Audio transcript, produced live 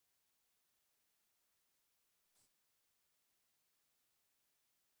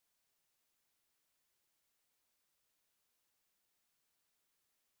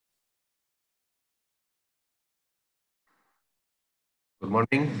Good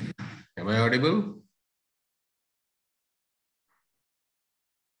morning. Am I audible?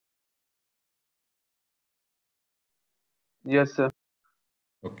 Yes, sir.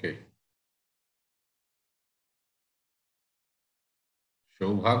 Okay.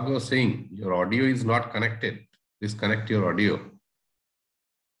 Shobhagya Singh, your audio is not connected. Please connect your audio.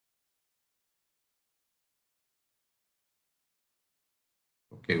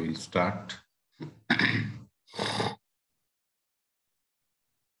 Okay, we'll start.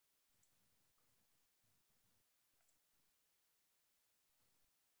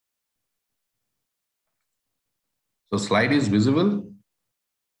 So slide is visible.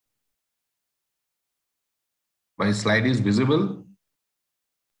 My slide is visible.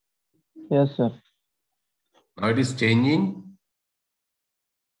 Yes, sir. Now it is changing.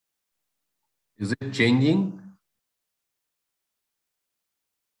 Is it changing?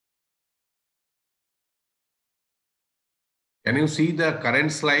 Can you see the current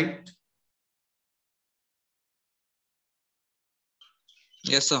slide?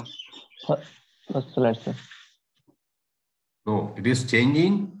 Yes, sir. First slide, sir. No, it is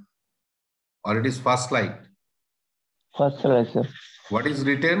changing or it is first slide. First slide, sir. What is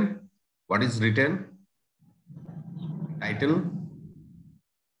written? What is written? Title?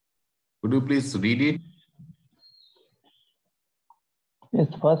 Could you please read it? Yes,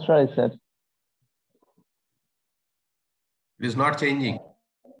 first slide, sir. It is not changing.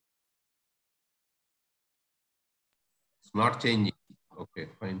 It's not changing. Okay,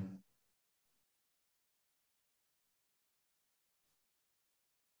 fine.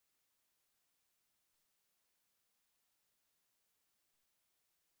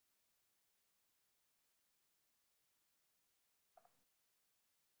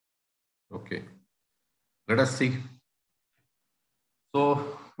 Okay. Let us see.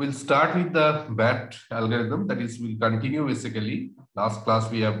 So we'll start with the BAT algorithm. That is, we'll continue basically. Last class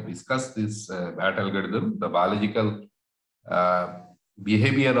we have discussed this BAT algorithm, the biological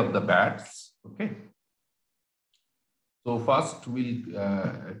behavior of the bats. Okay. So first we'll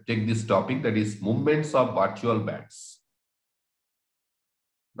take this topic, that is movements of virtual bats.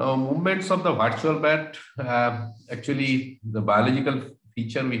 Now, movements of the virtual bat, actually the biological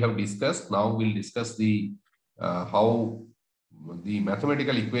feature we have discussed. Now we'll discuss the how the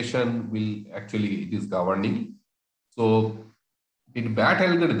mathematical equation will actually it is governing. So in BAT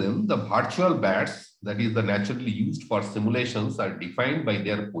algorithm, the virtual bats, that is the naturally used for simulations, are defined by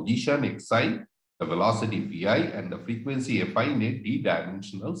their position xi, the velocity vi, and the frequency fi in a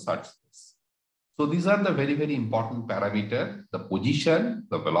d-dimensional search space. So these are the very, very important parameters: the position,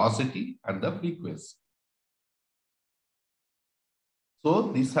 the velocity, and the frequency.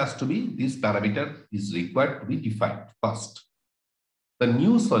 So this has to be, this parameter is required to be defined first. The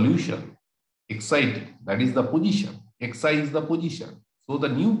new solution, xit, that is the position. Xi is the position. So the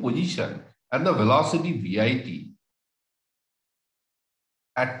new position and the velocity vit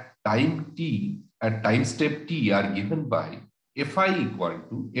at time t, at time step t, are given by fi equal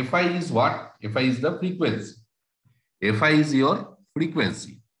to, fi is what? Fi is the frequency. Fi is your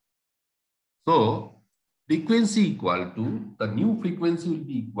frequency. So frequency equal to, the new frequency will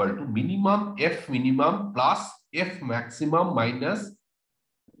be equal to minimum f minimum plus f maximum minus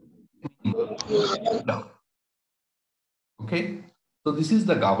down. Okay, so this is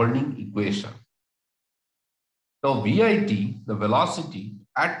the governing equation. Now VIT, the velocity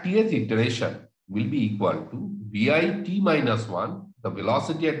at tth iteration, will be equal to VIT minus 1, the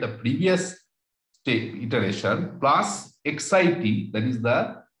velocity at the previous state iteration, plus XIT, that is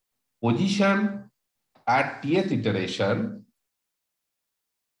the position at tth iteration,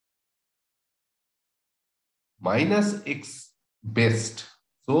 minus X best.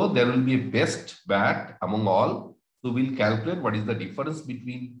 So there will be a best bat among all. So we'll calculate what is the difference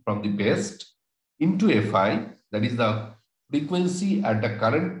between from the best into Fi, that is the frequency at the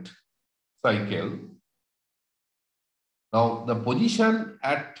current cycle. Now the position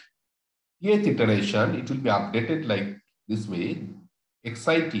at kth iteration, it will be updated like this way.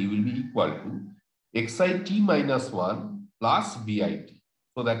 Xit will be equal to Xit minus 1 plus Vit.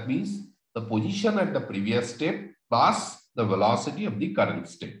 So that means the position at the previous step plus the velocity of the current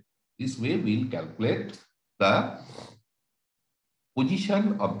step. This way we will calculate the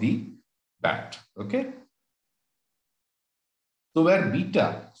position of the bat. Okay. So where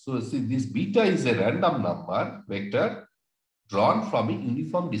beta, so see this beta is a random number vector drawn from a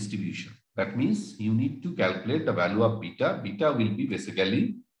uniform distribution. That means you need to calculate the value of beta. Beta will be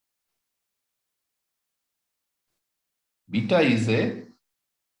basically, beta is a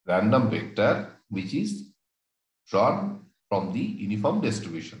random vector which is drawn from the uniform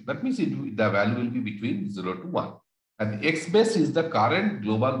distribution. That means the value will be between 0 to 1. And X base is the current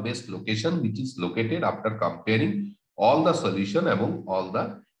global base location, which is located after comparing all the solution among all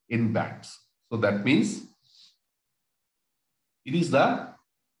the n bats. So that means it is the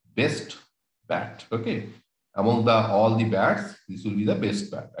best bat. Okay. Among all the bats, this will be the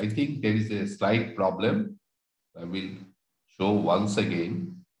best bat. I think there is a slight problem. I will show once again.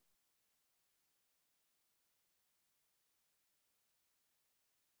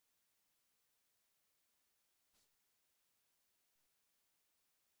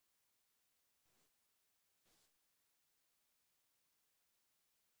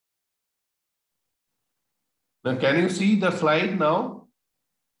 Now, can you see the slide now?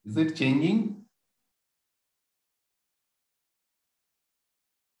 Is it changing?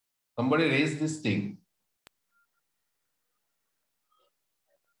 Somebody raise this thing.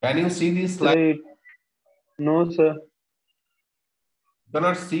 Can you see this slide? Right. No, sir. You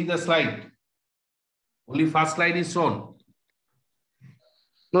cannot see the slide. Only first slide is shown.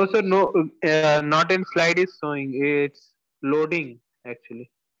 No, sir. No, not in slide is showing. It's loading actually.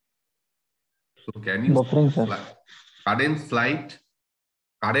 So can you Buffering, see sir. current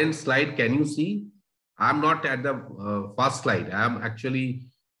slide? Can you see? I'm not at the first slide. I am actually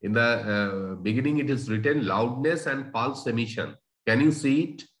in the beginning. It is written loudness and pulse emission. Can you see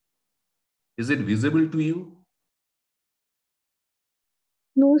it? Is it visible to you?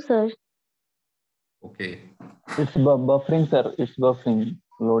 No, sir. Okay. It's buffering, sir. It's buffering,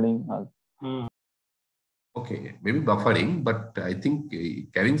 loading. Okay, maybe buffering, but I think,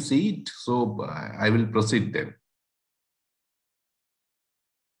 can you see it? So I will proceed then.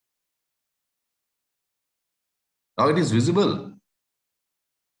 Now it is visible.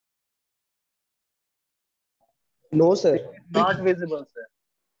 No, sir. Not visible, sir.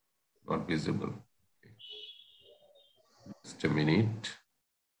 Not visible. Okay. Just a minute.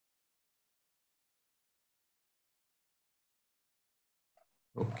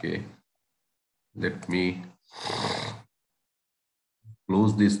 Okay. Let me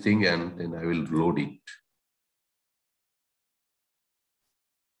close this thing and then I will load it.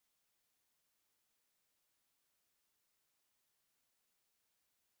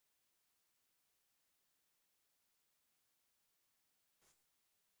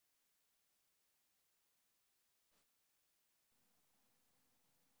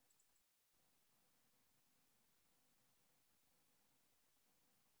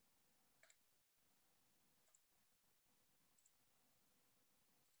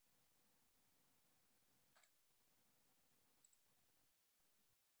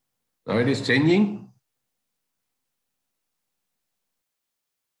 Now it is changing.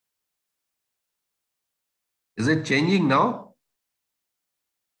 Is it changing now?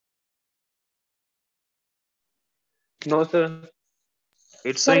 No, sir.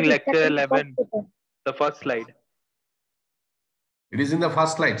 It's Sir, showing it is lecture second 11, first. the first slide. It is in the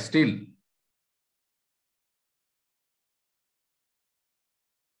first slide still.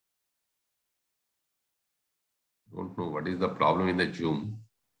 Don't know what is the problem in the Zoom.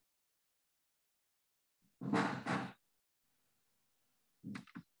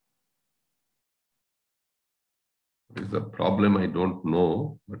 What is the problem? I don't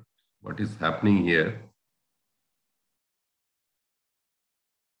know, but what is happening here?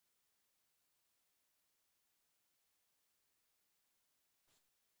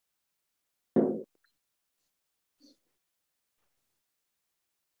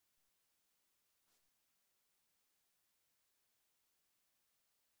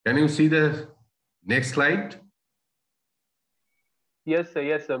 Can you see the next slide? Yes, sir.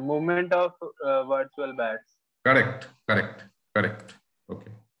 Yes, sir. Movement of virtual bats. Correct.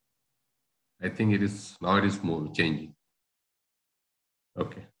 Okay. I think it is now it is more changing.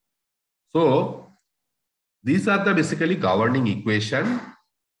 Okay. So these are the basically governing equation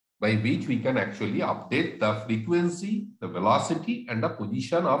by which we can actually update the frequency, the velocity, and the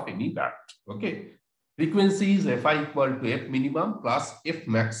position of any bat. Okay. Frequency is Fi equal to F minimum plus F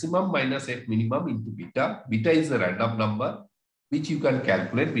maximum minus F minimum into beta. Beta is a random number which you can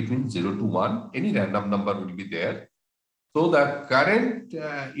calculate between 0 to 1. Any random number will be there. So the current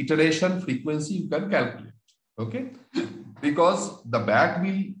iteration frequency you can calculate. Okay. Because the bat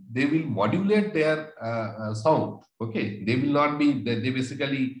they will modulate their sound. Okay. They will not be, they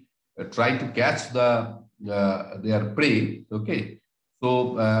basically try to catch their prey. Okay.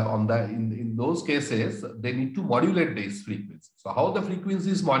 So in those cases, they need to modulate this frequency. So how the frequency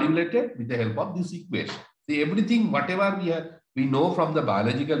is modulated? With the help of this equation. See, everything, whatever we know from the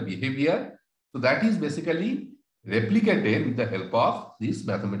biological behavior, so that is basically replicated with the help of this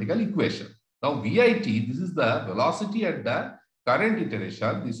mathematical equation. Now VIT, this is the velocity at the current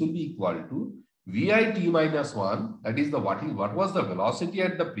iteration. This will be equal to Vi t minus 1, that is what was the velocity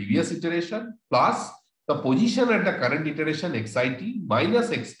at the previous iteration, plus the position at the current iteration xit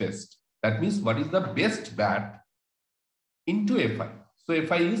minus x best. That means what is the best bat into Fi. So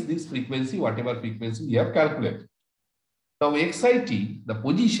Fi is this frequency, whatever frequency we have calculated. Now xit, the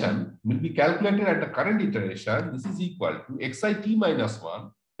position, will be calculated at the current iteration. This is equal to xit minus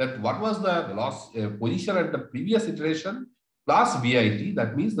 1, that what was the velocity, position at the previous iteration, plus Vit,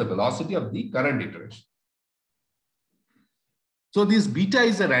 that means the velocity of the current iteration. So this beta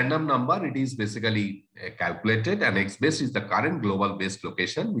is a random number. It is basically calculated, and x base is the current global base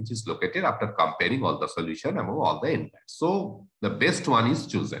location, which is located after comparing all the solution among all the n bats. So the best one is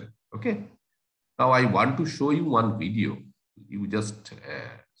chosen. Okay. Now I want to show you one video. You just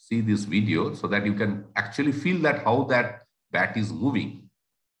see this video so that you can actually feel that how that bat is moving.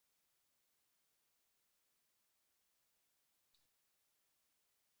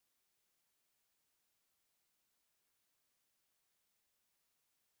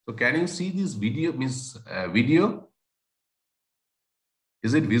 So can you see this video, video?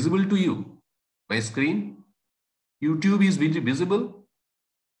 Is it visible to you? My screen? YouTube is visible?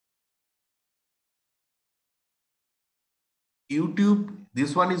 YouTube,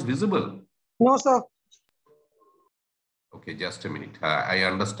 this one is visible? No, sir. Okay, just a minute. I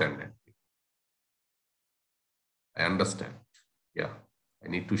understand that. I understand. Yeah, I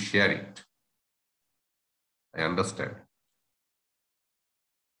need to share it. I understand.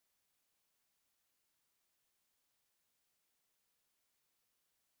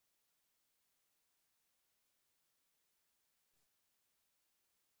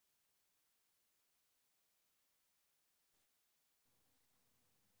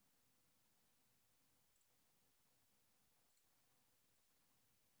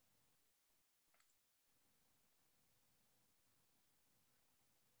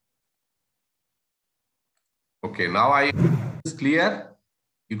 Okay, now is clear.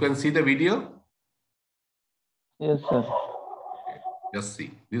 You can see the video. Yes, sir. Okay, just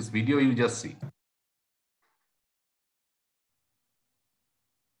see this video. You just see.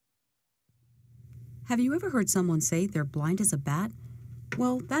 Have you ever heard someone say they're blind as a bat?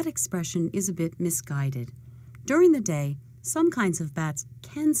 Well, that expression is a bit misguided. During the day, some kinds of bats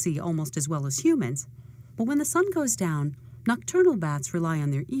can see almost as well as humans, but when the sun goes down, nocturnal bats rely on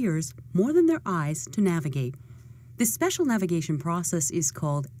their ears more than their eyes to navigate. This special navigation process is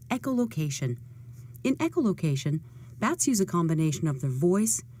called echolocation. In echolocation, bats use a combination of their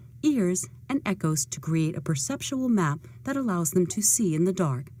voice, ears, and echoes to create a perceptual map that allows them to see in the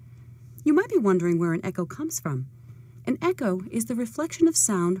dark. You might be wondering where an echo comes from. An echo is the reflection of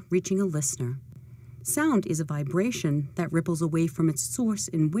sound reaching a listener. Sound is a vibration that ripples away from its source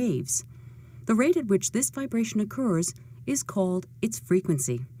in waves. The rate at which this vibration occurs is called its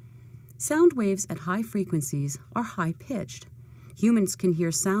frequency. Sound waves at high frequencies are high-pitched. Humans can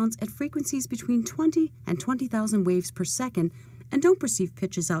hear sounds at frequencies between 20 and 20,000 waves per second and don't perceive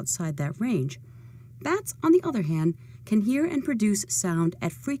pitches outside that range. Bats, on the other hand, can hear and produce sound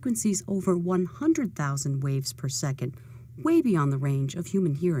at frequencies over 100,000 waves per second, way beyond the range of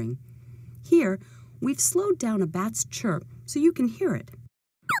human hearing. Here, we've slowed down a bat's chirp so you can hear it.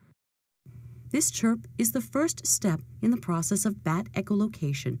 This chirp is the first step in the process of bat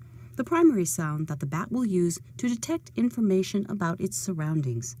echolocation, the primary sound that the bat will use to detect information about its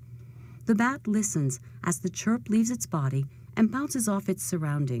surroundings. The bat listens as the chirp leaves its body and bounces off its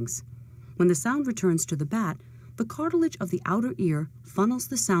surroundings. When the sound returns to the bat, the cartilage of the outer ear funnels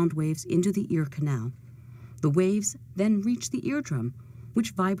the sound waves into the ear canal. The waves then reach the eardrum,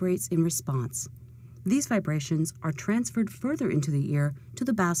 which vibrates in response. These vibrations are transferred further into the ear to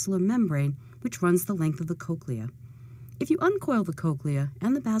the basilar membrane, which runs the length of the cochlea. If you uncoil the cochlea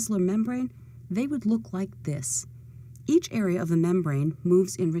and the basilar membrane, they would look like this. Each area of the membrane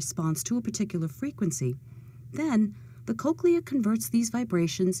moves in response to a particular frequency. Then, the cochlea converts these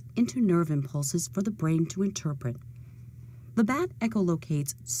vibrations into nerve impulses for the brain to interpret. The bat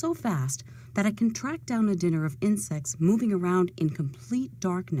echolocates so fast that it can track down a dinner of insects moving around in complete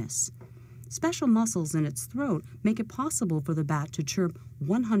darkness. Special muscles in its throat make it possible for the bat to chirp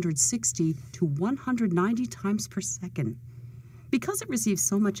 160 to 190 times per second. Because it receives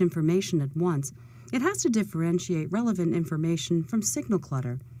so much information at once, it has to differentiate relevant information from signal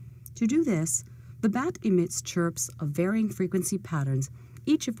clutter. To do this, the bat emits chirps of varying frequency patterns,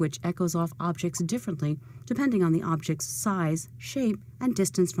 each of which echoes off objects differently depending on the object's size, shape, and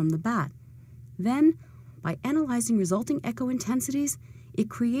distance from the bat. Then, by analyzing resulting echo intensities, it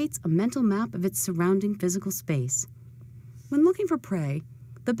creates a mental map of its surrounding physical space. When looking for prey,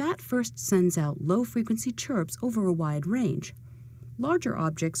 the bat first sends out low-frequency chirps over a wide range. Larger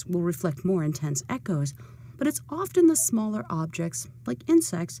objects will reflect more intense echoes, but it's often the smaller objects, like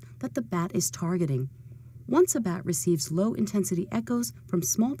insects, that the bat is targeting. Once a bat receives low-intensity echoes from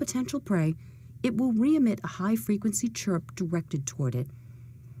small potential prey, it will re-emit a high-frequency chirp directed toward it.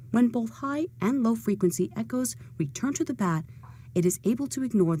 When both high and low-frequency echoes return to the bat, it is able to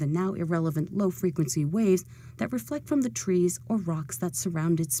ignore the now irrelevant low-frequency waves that reflect from the trees or rocks that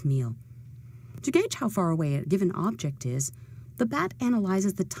surround its meal. To gauge how far away a given object is, the bat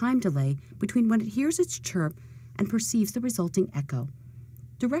analyzes the time delay between when it hears its chirp and perceives the resulting echo.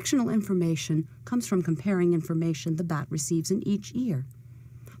 Directional information comes from comparing information the bat receives in each ear.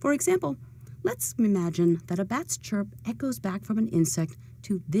 For example, let's imagine that a bat's chirp echoes back from an insect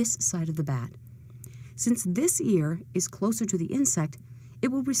to this side of the bat. Since this ear is closer to the insect,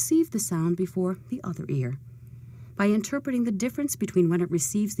 it will receive the sound before the other ear. By interpreting the difference between when it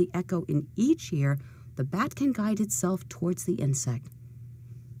receives the echo in each ear, the bat can guide itself towards the insect.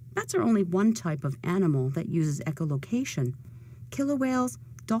 Bats are only one type of animal that uses echolocation. Killer whales,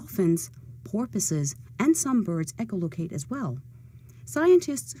 dolphins, porpoises, and some birds echolocate as well.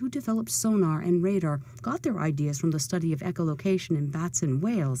 Scientists who developed sonar and radar got their ideas from the study of echolocation in bats and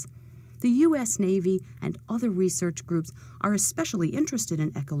whales. The U.S. Navy and other research groups are especially interested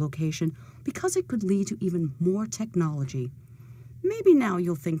in echolocation because it could lead to even more technology. Maybe now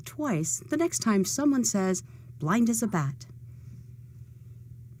you'll think twice the next time someone says, "blind as a bat."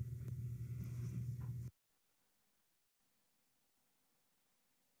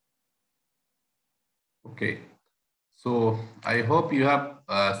 Okay, so I hope you have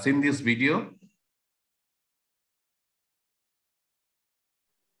seen this video.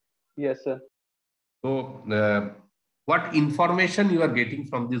 Yes, sir. So, what information you are getting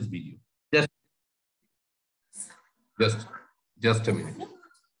from this video? Just a minute.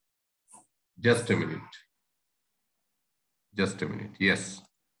 Just a minute. Just a minute. Yes.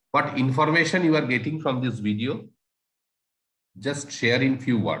 What information you are getting from this video? Just share in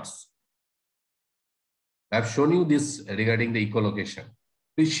few words. I have shown you this regarding the echolocation.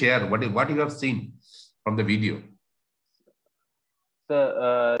 Please share what you have seen from the video.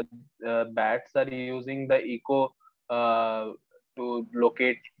 So, bats are using the echo to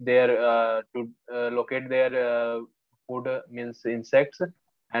locate their food, means insects,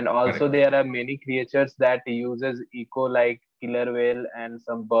 and also Correct. there are many creatures that uses echo, like killer whale, and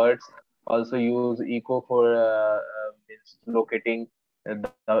some birds also use echo for means locating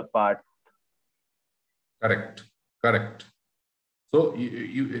the part. Correct. Correct. So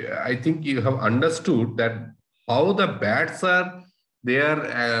I think you have understood that how the bats are, they are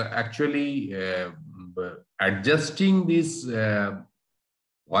actually adjusting this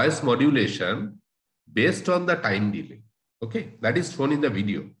voice modulation based on the time delay. Okay, that is shown in the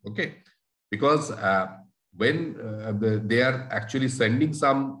video. Okay, because when they are actually sending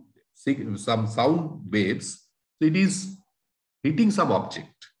some sound waves, so it is hitting some object.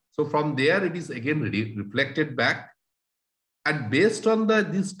 So from there, it is again reflected back, and based on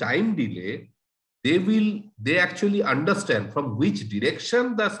this time delay, they actually understand from which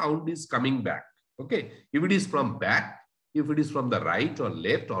direction the sound is coming back. Okay, if it is from back, if it is from the right or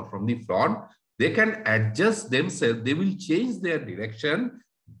left or from the front, they can adjust themselves. They will change their direction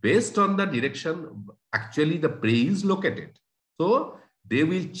based on the direction actually the prey is located. So they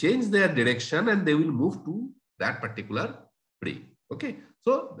will change their direction and they will move to that particular prey. Okay,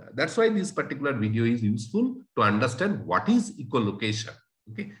 so that's why this particular video is useful to understand what is echolocation.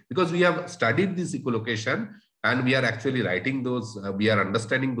 Okay, because we have studied this echolocation and we are actually writing those, we are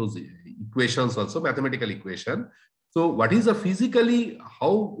understanding those equations also, mathematical equation. So what is the physically,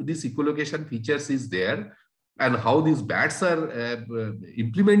 how this echolocation features is there and how these bats are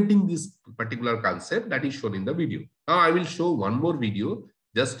implementing this particular concept, that is shown in the video. Now I will show one more video.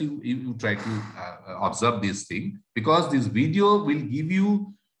 Just you try to observe this thing, because this video will give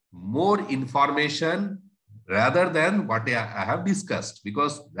you more information rather than what I have discussed,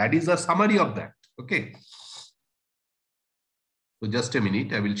 because that is a summary of that. Okay. So just a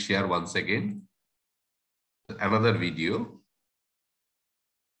minute, I will share once again another video.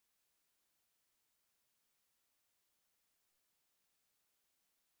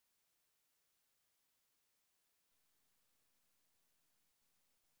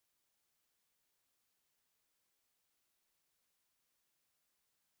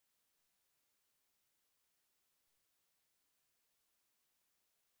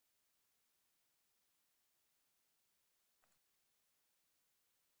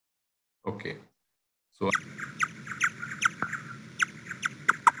 Okay. So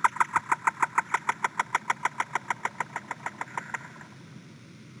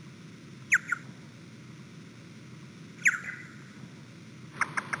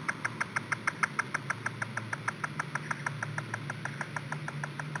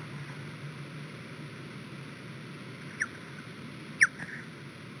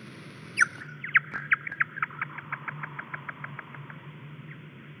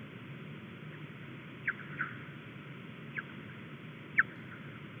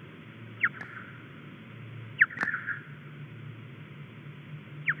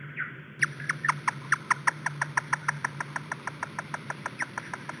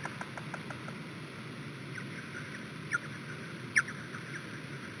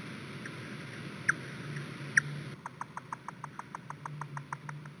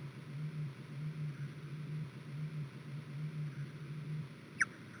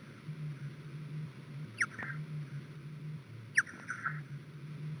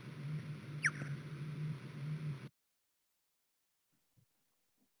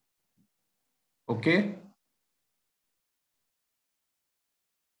Okay.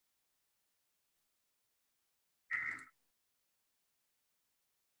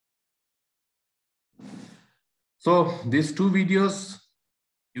 So these two videos,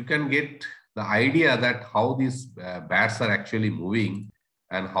 you can get the idea that how these bats are actually moving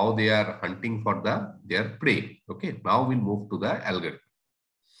and how they are hunting for their prey. Okay, now we'll move to the algorithm.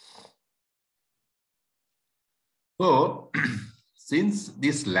 So since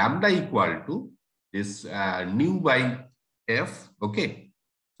this lambda equal to this nu by f, okay.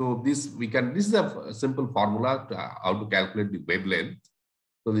 So this is a simple formula to, how to calculate the wavelength.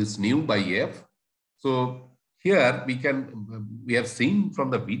 So this nu by f. So here we have seen from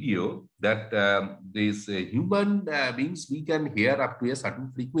the video that these human beings, we can hear up to a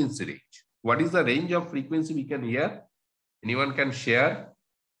certain frequency range. What is the range of frequency we can hear? Anyone can share?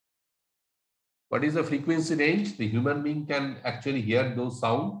 What is the frequency range? The human being can actually hear those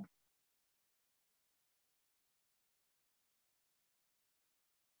sounds.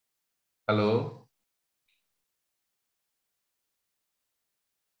 Hello?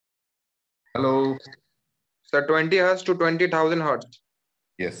 Hello? So 20 hertz to 20,000 hertz.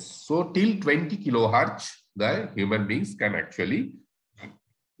 Yes. So till 20 kilohertz, the human beings can actually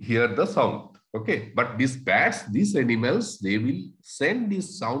hear the sound. Okay. But these bats, these animals, they will send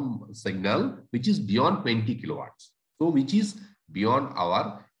this sound signal which is beyond 20 kilohertz. So which is beyond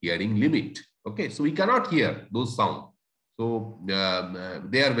our hearing limit. Okay. So we cannot hear those sounds. So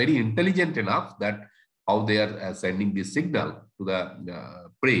they are very intelligent enough that how they are sending this signal to the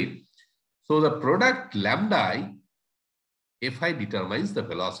prey. So the product lambda Fi determines the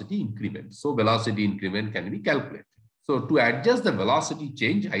velocity increment. So velocity increment can be calculated. So to adjust the velocity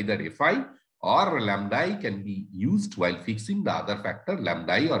change, either Fi or lambda can be used while fixing the other factor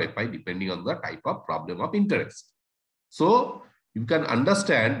lambda or Fi depending on the type of problem of interest. So you can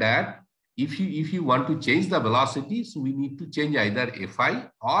understand that if you want to change the velocity, so we need to change either Fi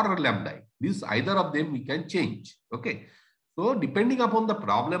or lambda. This either of them we can change. Okay. So depending upon the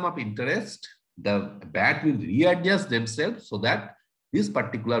problem of interest, the bat will readjust themselves so that this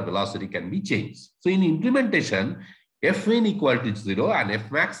particular velocity can be changed. So in implementation, Fmin equal to 0 and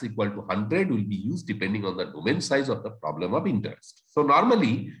Fmax equal to 100 will be used depending on the domain size of the problem of interest. So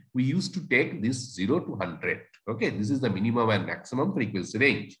normally we used to take this 0 to 100. Okay, this is the minimum and maximum frequency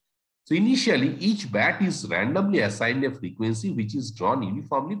range. So initially each bat is randomly assigned a frequency which is drawn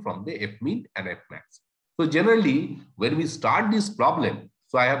uniformly from the Fmin and Fmax. So generally when we start this problem,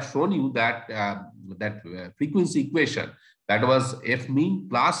 so I have shown you that frequency equation that was Fmin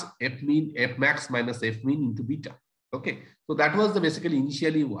plus Fmin, Fmax minus Fmin into beta. Okay, so that was the basically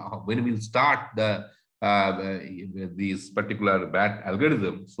initially when we'll start this particular bat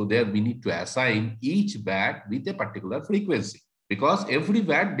algorithm. So there we need to assign each bat with a particular frequency because every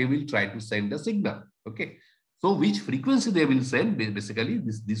bat they will try to send a signal. Okay, so which frequency they will send, basically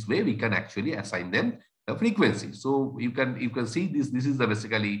this way we can actually assign them a frequency. So you can see this is the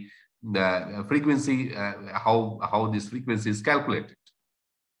basically the frequency, how this frequency is calculated.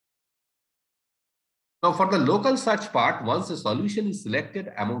 Now for the local search part, once a solution is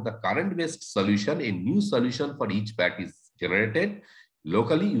selected among the current based solution, a new solution for each bat is generated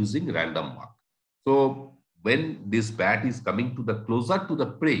locally using random walk. So when this bat is coming to the closer to the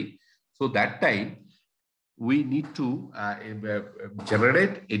prey, so that time we need to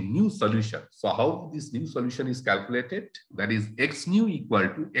generate a new solution. So how this new solution is calculated? That is x new equal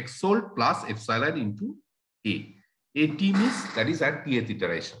to x sold plus epsilon into a. At means that is at pth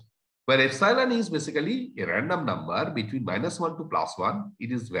iteration, where epsilon is basically a random number between -1 to +1.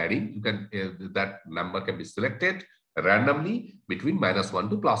 It is varying. You can that number can be selected randomly between -1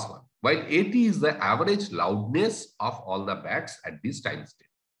 to +1. While At is the average loudness of all the bats at this time state.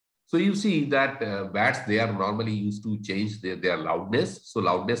 So you see that bats, they are normally used to change their loudness. So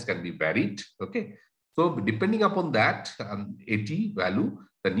loudness can be varied. Okay. So depending upon that At value,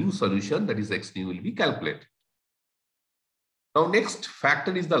 the new solution, that is x new, will be calculated. Now next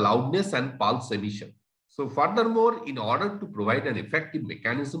factor is the loudness and pulse emission. So furthermore, in order to provide an effective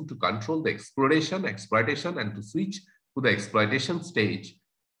mechanism to control the exploration, exploitation, and to switch to the exploitation stage,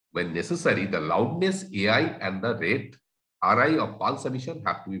 when necessary, the loudness AI and the rate Ri of pulse emission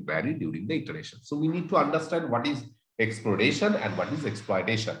have to be varied during the iteration. So we need to understand what is exploration and what is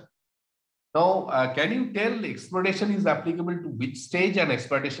exploitation. Now, can you tell exploitation is applicable to which stage and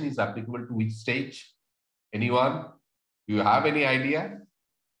exploitation is applicable to which stage? Anyone? Do you have any idea?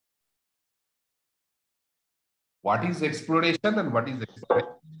 What is exploration and what is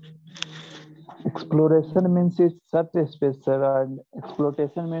exploitation? Exploration means it's search space, and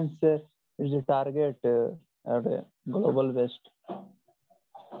exploitation means it's a target at a global west.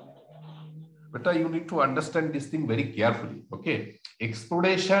 But you need to understand this thing very carefully. Okay.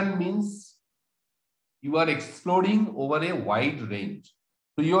 Exploration means you are exploding over a wide range.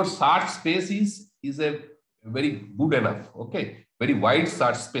 So your search space is a very good enough. Okay. Very wide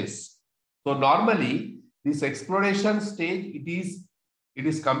search space. So normally this exploration stage, it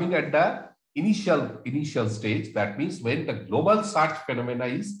is coming at the initial stage. That means when the global search phenomena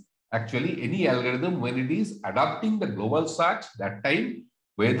is actually any algorithm, when it is adopting the global search, that time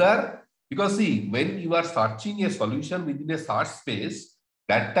whether, because see, when you are searching a solution within a search space,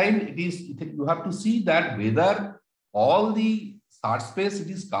 that time you have to see that whether all the search space it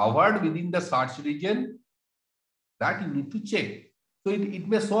is covered within the search region, that you need to check. So it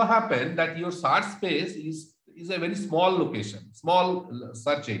may so happen that your search space is a very small location, small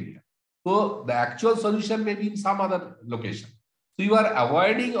search area. So the actual solution may be in some other location. So you are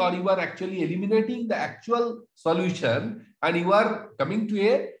avoiding or you are actually eliminating the actual solution and you are coming to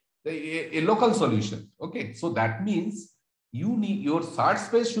a local solution. Okay. So that means you need your search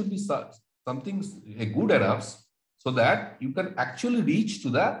space should be something good enough so that you can actually reach to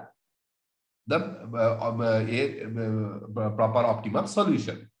the proper optimum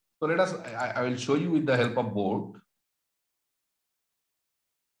solution. So let us, I will show you with the help of board.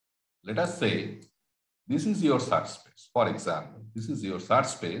 Let us say this is your search space. For example, this is your search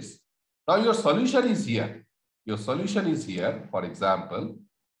space. Now your solution is here. Your solution is here. For example,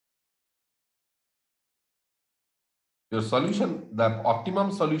 your solution, the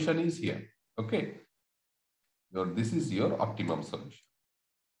optimum solution is here. Okay. This is your optimum solution.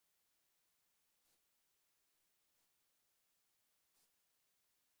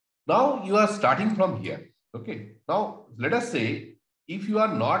 Now you are starting from here. Okay. Now let us say if you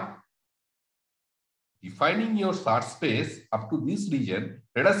are not defining your search space up to this region,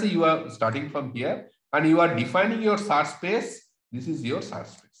 let us say you are starting from here and you are defining your search space. This is your search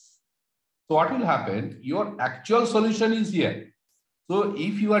space. So what will happen? Your actual solution is here. So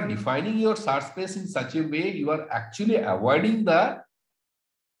if you are defining your search space in such a way, you are actually avoiding the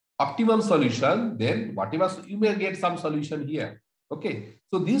optimum solution, then whatever you may get some solution here. Okay.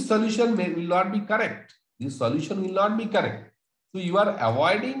 So this solution will not be correct. This solution will not be correct. So you are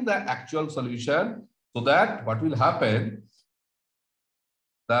avoiding the actual solution so that what will happen?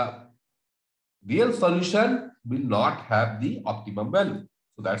 The real solution will not have the optimum value.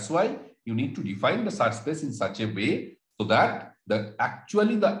 So that's why you need to define the search space in such a way so that the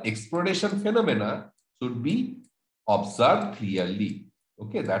exploration phenomena should be observed clearly.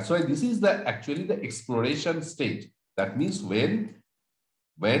 Okay, that's why this is actually the exploration stage. That means when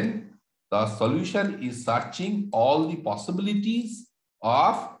the solution is searching all the possibilities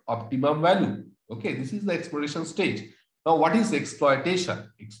of optimum value. Okay, this is the exploration stage. Now, what is exploitation?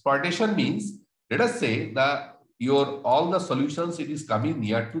 Exploitation means, let us say all the solutions, it is coming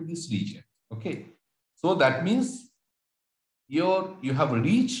near to this region. Okay, so that means you have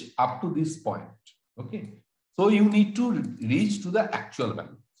reached up to this point. Okay, so you need to reach to the actual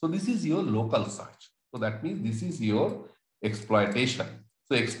value. So this is your local search. So that means this is your exploitation.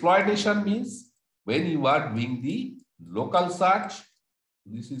 So exploitation means when you are doing the local search,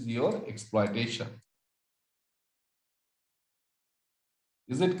 this is your exploitation.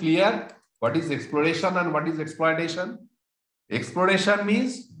 Is it clear? What is exploration and what is exploitation? Exploration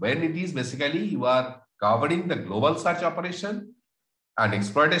means when it is basically you are covering the global search operation, and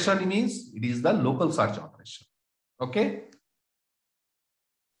exploitation means it is the local search operation. Okay.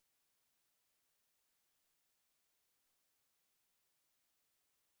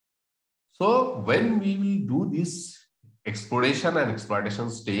 So when we will do this exploration and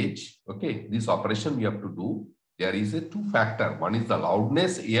exploitation stage, okay, this operation we have to do, there is a two factor. One is the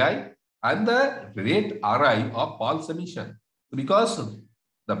loudness AI and the rate RI of pulse emission. Because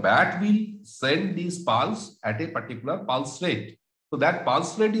the bat will send these pulse at a particular pulse rate. So that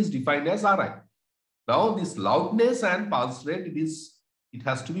pulse rate is defined as RI. Now this loudness and pulse rate, it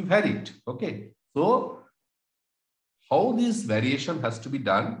has to be varied. Okay. So how this variation has to be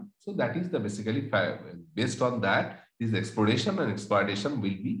done? So that is the basically based on that, this exploration and exploitation will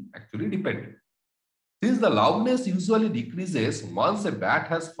be actually dependent. Since the loudness usually decreases once a bat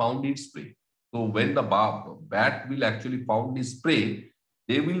has found its prey. So when the bat will actually found its prey,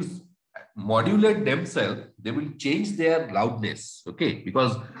 they will modulate themselves, they will change their loudness, okay?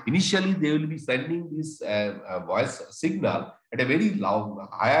 Because initially they will be sending this voice signal at a very loud,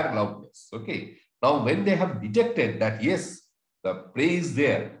 higher loudness, okay? Now when they have detected that yes, the prey is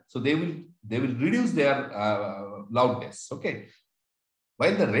there, so they will reduce their loudness, okay?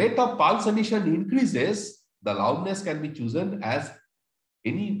 When the rate of pulse emission increases, the loudness can be chosen as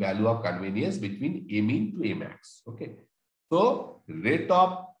any value of convenience between A min to A max, okay? So rate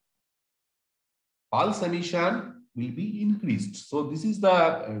of pulse emission will be increased. So this is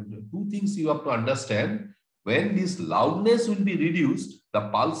the two things you have to understand. When this loudness will be reduced, the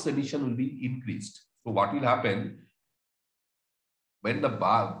pulse emission will be increased. So what will happen? When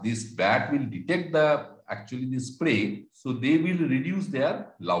this bat will detect the spray, so they will reduce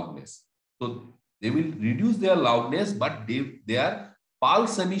their loudness. So they will reduce their loudness, but their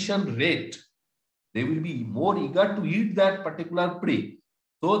pulse emission rate, they will be more eager to eat that particular prey.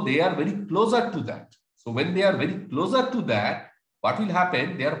 So they are very closer to that. So when they are very closer to that, what will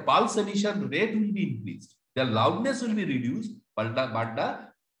happen? Their pulse emission rate will be increased. Their loudness will be reduced, but the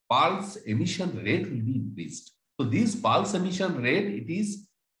pulse emission rate will be increased. So this pulse emission rate,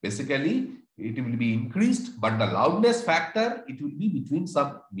 it will be increased, but the loudness factor, it will be between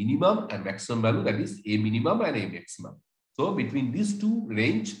some minimum and maximum value, that is a minimum and a maximum. So between these two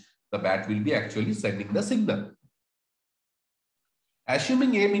range, the bat will be actually sending the signal.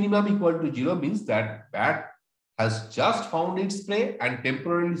 Assuming a minimum equal to 0 means that bat has just found its prey and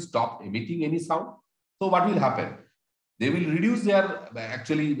temporarily stopped emitting any sound. So what will happen? They will reduce their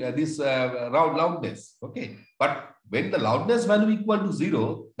loudness. Okay, but when the loudness value equal to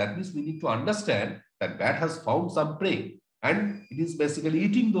 0, that means we need to understand that bat has found some prey and it is basically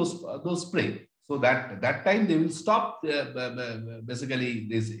eating those prey. So that time they will stop. Basically,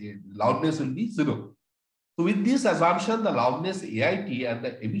 this loudness will be 0. So with this assumption, the loudness AIT and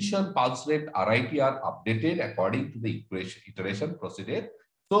the emission pulse rate RIT are updated according to the iteration procedure.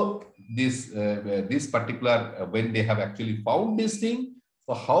 So this particular, when they have actually found this thing,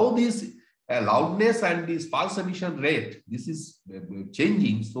 so how this loudness and this pulse emission rate, this is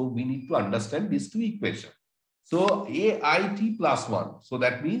changing. So we need to understand these two equations. So AIT plus 1. So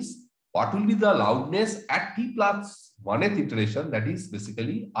that means what will be the loudness at t plus 1th iteration? That is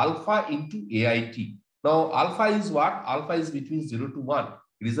basically alpha into AIT. Now alpha is what? Alpha is between 0 to 1.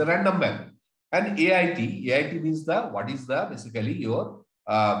 It is a random value. And AIT means basically your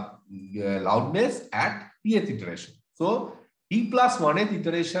loudness at tth iteration. So t plus 1th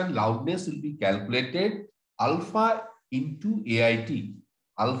iteration loudness will be calculated alpha into AIT,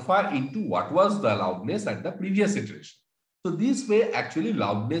 alpha into what was the loudness at the previous iteration. So this way actually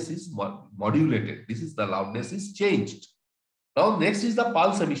loudness is modulated. This is the loudness is changed. Now next is the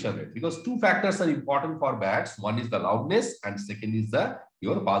pulse emission rate, because two factors are important for bats. One is the loudness and second is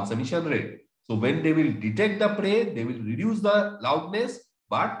your pulse emission rate. So when they will detect the prey, they will reduce the loudness,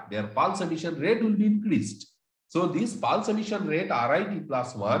 but their pulse emission rate will be increased. So this pulse emission rate RIT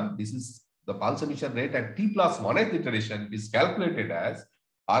plus 1, this is the pulse emission rate at t plus 1th iteration is calculated as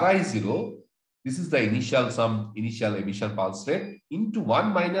RI0. This is the initial emission pulse rate into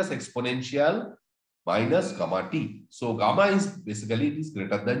 1 minus exponential minus gamma t. So gamma is basically it is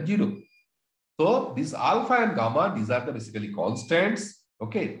greater than 0. So this alpha and gamma, these are the basically constants.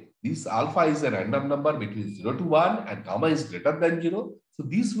 Okay, this alpha is a random number between 0 to 1 and gamma is greater than 0. So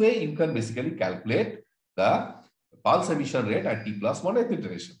this way you can basically calculate the pulse emission rate at t plus 1th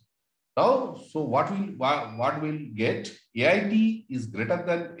iteration. Now, so what we'll get? AIT is greater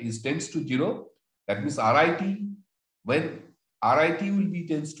than tends to 0. That means RIT, when RIT will be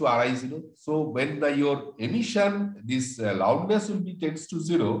tends to RI0. So when your emission, this loudness will be tends to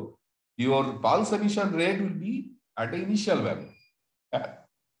 0, your pulse emission rate will be at the initial value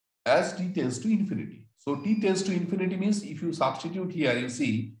as t tends to infinity. So t tends to infinity means if you substitute here, you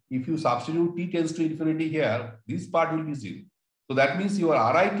see, if you substitute t tends to infinity here, this part will be 0. So that means your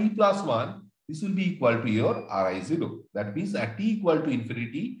RIT plus 1, this will be equal to your RI0. That means at t equal to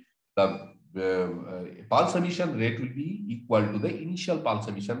infinity, the pulse emission rate will be equal to the initial pulse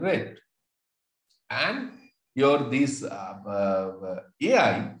emission rate. And your this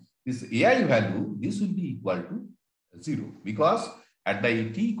AI value, this will be equal to 0, because at the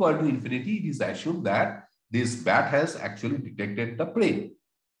t equal to infinity, it is assumed that this bat has actually detected the prey.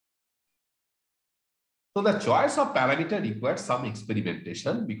 So the choice of parameter requires some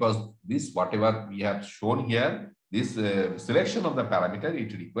experimentation, because this whatever we have shown here, this selection of the parameter,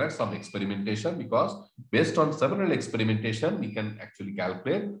 it requires some experimentation, because based on several experimentation, we can actually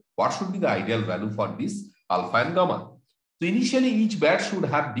calculate what should be the ideal value for this alpha and gamma. So initially each bat should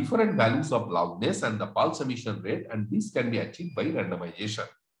have different values of loudness and the pulse emission rate, and this can be achieved by randomization.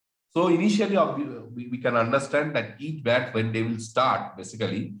 So initially we can understand that each bat, when they will start,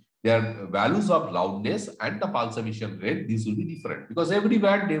 basically their values of loudness and the pulse emission rate, these will be different, because every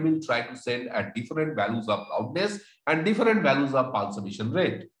bat they will try to send at different values of loudness and different values of pulse emission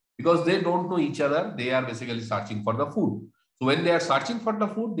rate, because they don't know each other. They are basically searching for the food. So when they are searching for the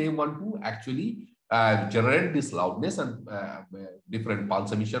food, they want to actually generate this loudness and different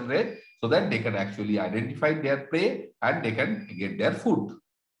pulse emission rate, so that they can actually identify their prey and they can get their food.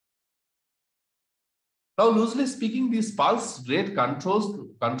 Now, loosely speaking, this pulse rate controls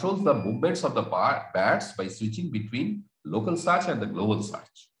the movements of the bats by switching between local search and the global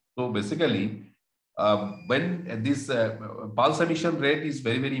search. So basically, when this pulse emission rate is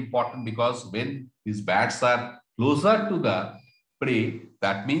very, very important, because when these bats are closer to the prey,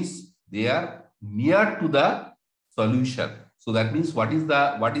 that means they are near to the solution. So that means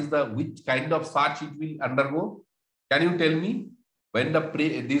which kind of search it will undergo? Can you tell me? When the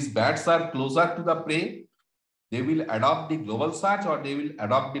prey, these bats are closer to the prey, they will adopt the global search or they will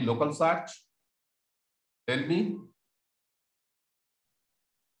adopt the local search? Tell me.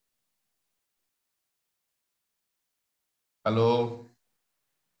 Hello.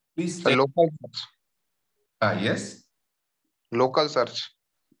 Please tell. Local search. Yes. Local search.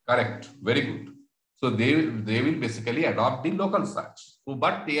 Correct. Very good. So they will basically adopt the local search. So,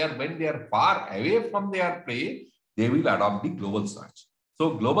 but when they are far away from their prey, they will adopt the global search.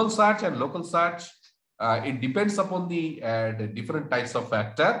 So global search and local search, it depends upon the different types of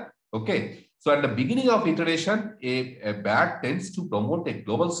factor. Okay. So at the beginning of iteration, a bat tends to promote a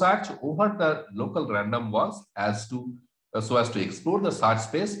global search over the local random walks so as to explore the search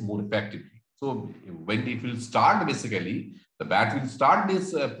space more effectively. So when it will start, basically, the bat will start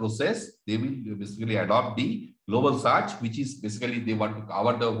this process. They will basically adopt the global search, which is basically they want to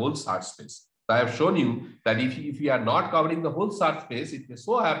cover the whole search space. So I have shown you that if you are not covering the whole search space, it may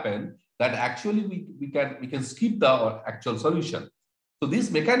so happen that actually we can skip the actual solution. So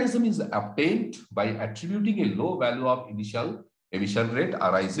this mechanism is obtained by attributing a low value of initial emission rate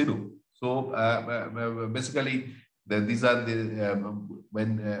Ri0. So basically, these are the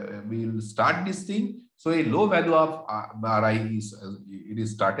when we will start this thing. So a low value of Ri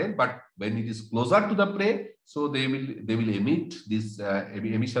is started, but when it is closer to the prey, so they will emit this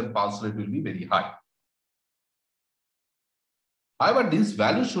emission pulse rate will be very high. However, this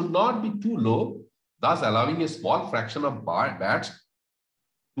value should not be too low, thus allowing a small fraction of bats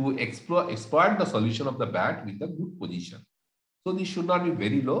to exploit the solution of the bat with a good position. So this should not be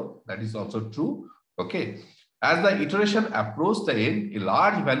very low. That is also true. Okay. As the iteration approaches the end, a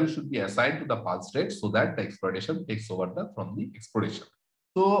large value should be assigned to the pulse rate so that the exploitation takes over from the exploration.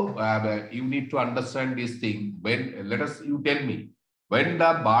 So you need to understand this thing. You tell me, when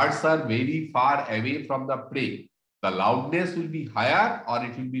the birds are very far away from the prey, the loudness will be higher or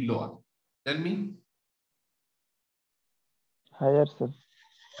it will be lower? Tell me. Higher, sir.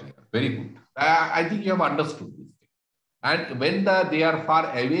 Very good. I think you have understood this thing. And when they are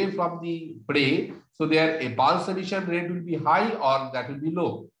far away from the prey, so their pulse emission rate will be high or that will be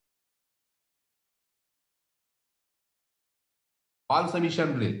low? Pulse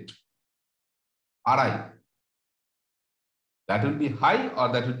emission rate, Ri, that will be high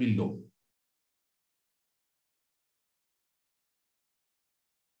or that will be low?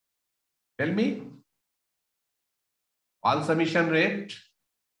 Tell me. Pulse emission rate.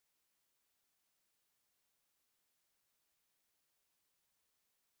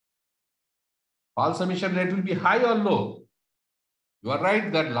 Pulse emission rate will be high or low? You are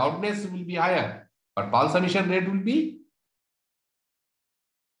right that loudness will be higher, but pulse emission rate will be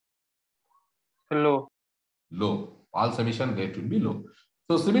Low. Low. Pulse emission rate will be low.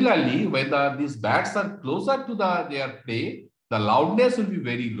 So similarly, when these bats are closer to their prey, the loudness will be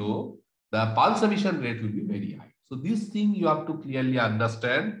very low. The pulse emission rate will be very high. So this thing you have to clearly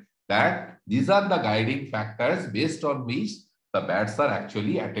understand that these are the guiding factors based on which the bats are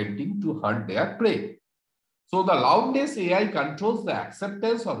actually attempting to hunt their prey. So the loudness AI controls the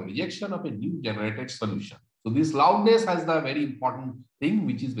acceptance or rejection of a new generated solution. So this loudness has the very important thing,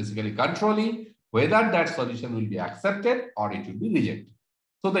 which is basically controlling whether that solution will be accepted or it will be rejected.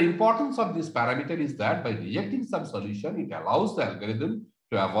 So the importance of this parameter is that by rejecting some solution, it allows the algorithm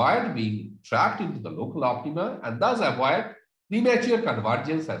to avoid being trapped into the local optima and thus avoid premature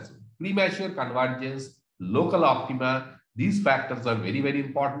convergence as well. Premature convergence, local optima, these factors are very, very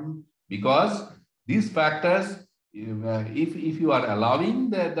important, because these factors, if you are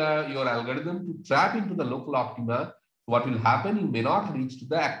allowing your algorithm to trap into the local optima, what will happen? You may not reach to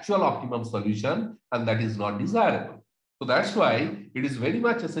the actual optimum solution, and that is not desirable. So that's why it is very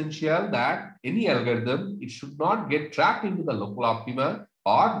much essential that any algorithm, it should not get trapped into the local optima,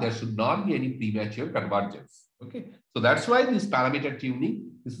 or there should not be any premature convergence. Okay. So that's why this parameter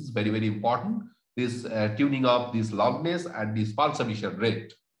tuning, this is very, very important. This tuning of this loudness and this pulse emission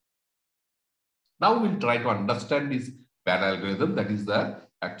rate. Now we'll try to understand this bad algorithm, that is the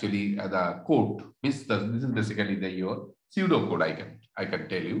code. This is basically your pseudo code, I can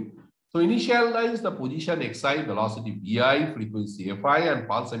tell you. So initialize the position xi, velocity vi, frequency fi, and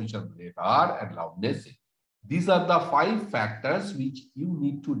pulse emission rate r, and loudness. These are the 5 factors which you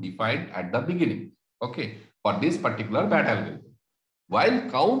need to define at the beginning. Okay, for this particular BAT algorithm. While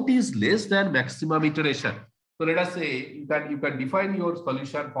count is less than maximum iteration. So let us say you can define your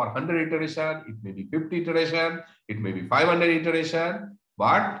solution for 100 iteration, it may be 50 iteration, it may be 500 iteration,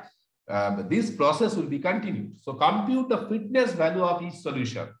 but this process will be continued. So compute the fitness value of each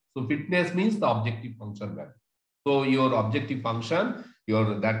solution. So fitness means the objective function value. So your objective function,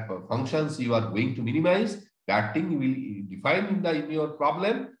 that functions you are going to minimize, that thing you will define in your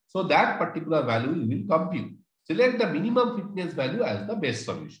problem. So that particular value you will compute. Select the minimum fitness value as the best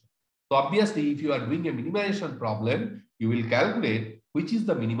solution. So obviously, if you are doing a minimization problem, you will calculate which is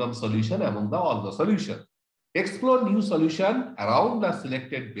the minimum solution among all the solutions. Explore new solution around the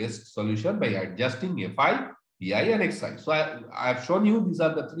selected best solution by adjusting Fi, Pi, and Xi. So I have shown you these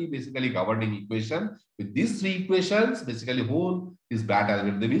are the three basically governing equations. With these three equations, basically whole this BAT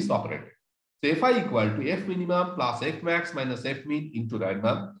algorithm is operated. So Fi equal to F minimum plus F max minus F min into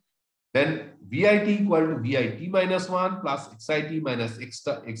random. Then VIT equal to VIT minus 1 plus XIT minus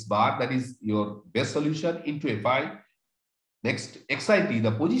X bar, that is your best solution, into Fi. Next, XIT,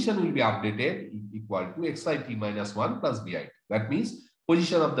 the position will be updated equal to XIT minus 1 plus VIT. That means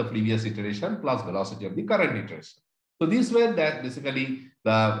position of the previous iteration plus velocity of the current iteration. So this way that basically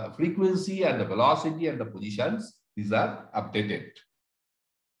the frequency and the velocity and the positions, these are updated.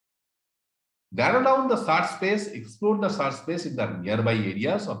 Narrow down the search space, explore the search space in the nearby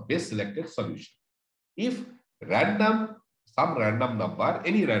areas of best selected solution. If some random number,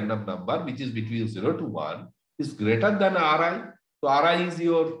 any random number which is between 0 to 1 is greater than Ri, so Ri is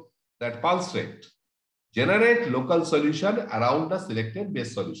that pulse rate. Generate local solution around the selected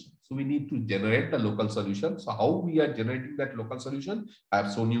best solution. So we need to generate the local solution. So how we are generating that local solution? I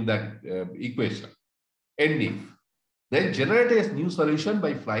have shown you that equation. And if then generate a new solution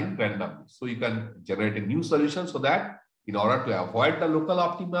by flying randomly. So you can generate a new solution so that in order to avoid the local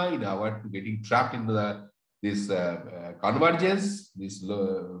optima, in order to getting trapped in this convergence, this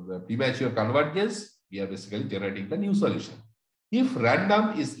premature convergence, we are basically generating the new solution. If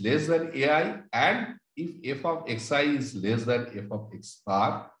random is less than AI and if f of xi is less than f of x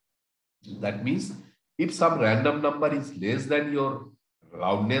bar, that means if some random number is less than your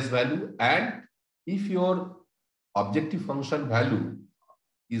roundness value and if your objective function value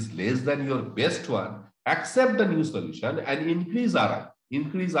is less than your best one, accept the new solution and increase Ri.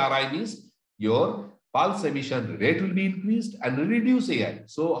 Increase Ri means your pulse emission rate will be increased and reduce AI.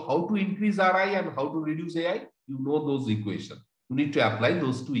 So how to increase Ri and how to reduce AI? You know those equations. You need to apply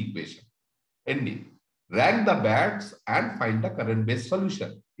those two equations. Ending. Rank the bats and find the current best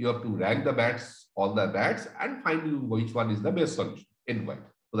solution. You have to rank the bats, all the bats, and find which one is the best solution. End point.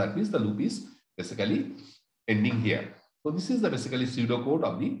 So that means the loop is basically ending here. So this is the basically pseudocode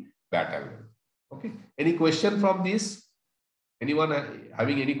of the BAT algorithm. Okay. Any question from this? Anyone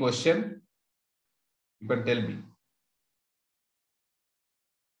having any question? You can tell me.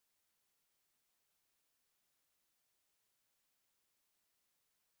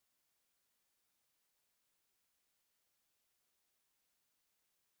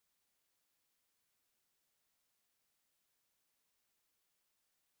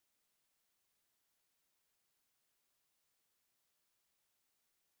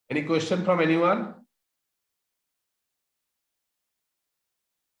 Any question from anyone?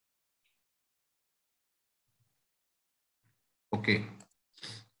 Okay.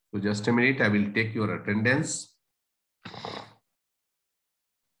 So just a minute, I will take your attendance.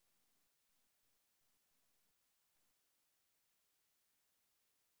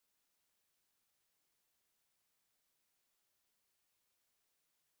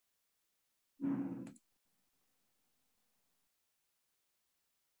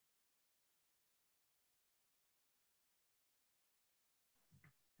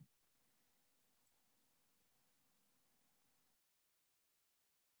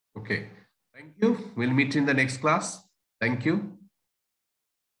 Okay. Thank you. We'll meet in the next class. Thank you.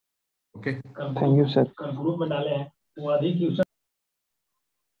 Okay. Thank you, sir. Thank you, sir.